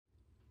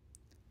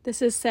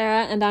This is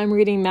Sarah, and I'm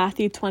reading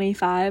Matthew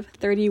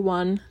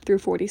 25:31 through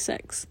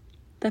 46.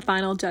 The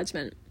final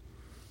judgment.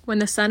 When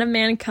the Son of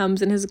Man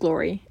comes in his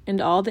glory,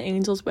 and all the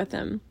angels with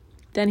him,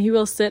 then he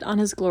will sit on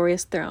his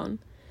glorious throne.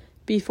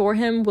 Before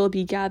him will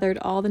be gathered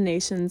all the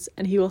nations,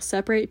 and he will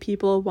separate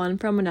people one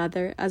from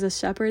another, as a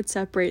shepherd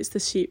separates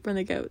the sheep from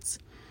the goats.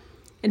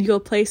 And he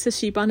will place the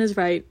sheep on his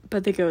right,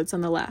 but the goats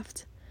on the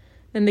left.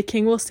 Then the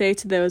king will say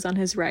to those on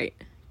his right,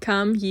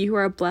 "Come, ye who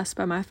are blessed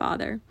by my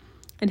Father,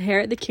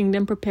 inherit the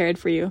kingdom prepared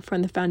for you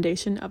from the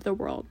foundation of the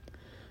world.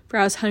 For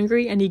I was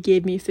hungry, and he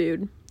gave me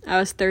food. I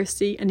was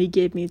thirsty, and he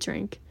gave me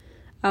drink.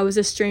 I was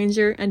a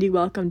stranger, and he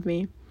welcomed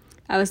me.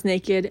 I was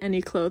naked, and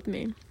he clothed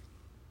me.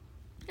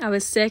 I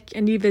was sick,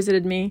 and he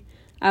visited me.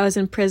 I was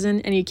in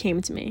prison, and he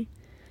came to me."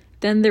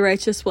 Then the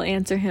righteous will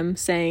answer him,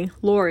 saying,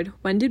 "Lord,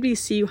 when did we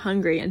see you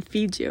hungry and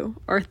feed you,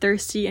 or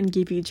thirsty and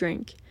give you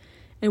drink?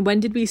 And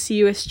when did we see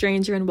you a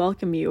stranger and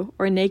welcome you,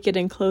 or naked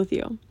and clothe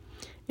you?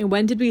 And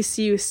when did we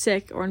see you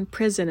sick or in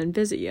prison and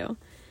visit you?"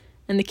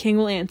 And the king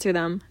will answer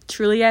them,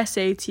 "Truly I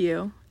say to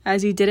you,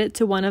 as you did it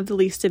to one of the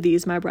least of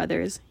these my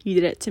brothers, you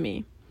did it to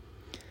me."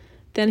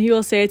 Then he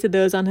will say to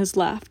those on his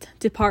left,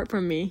 "Depart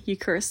from me, you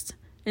cursed,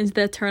 into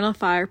the eternal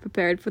fire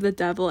prepared for the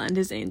devil and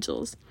his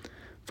angels.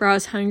 For I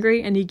was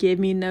hungry, and he gave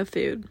me no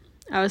food.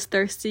 I was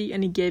thirsty,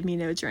 and he gave me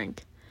no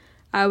drink.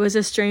 I was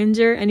a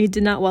stranger, and he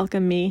did not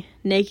welcome me,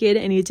 naked,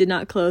 and he did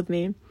not clothe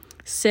me,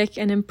 sick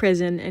and in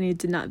prison, and he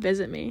did not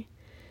visit me."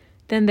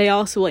 Then they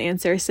also will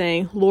answer,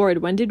 saying, "Lord,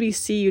 when did we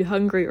see you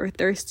hungry or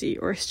thirsty,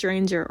 or a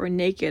stranger, or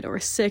naked, or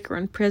sick, or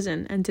in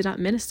prison, and did not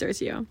minister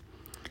to you?"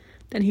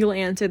 Then he will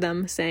answer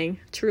them, saying,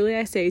 "Truly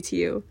I say to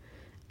you,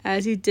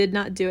 as you did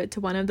not do it to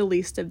one of the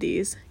least of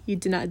these, you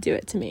did not do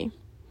it to me."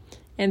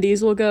 And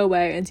these will go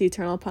away into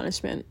eternal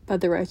punishment,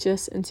 but the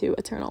righteous into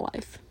eternal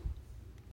life.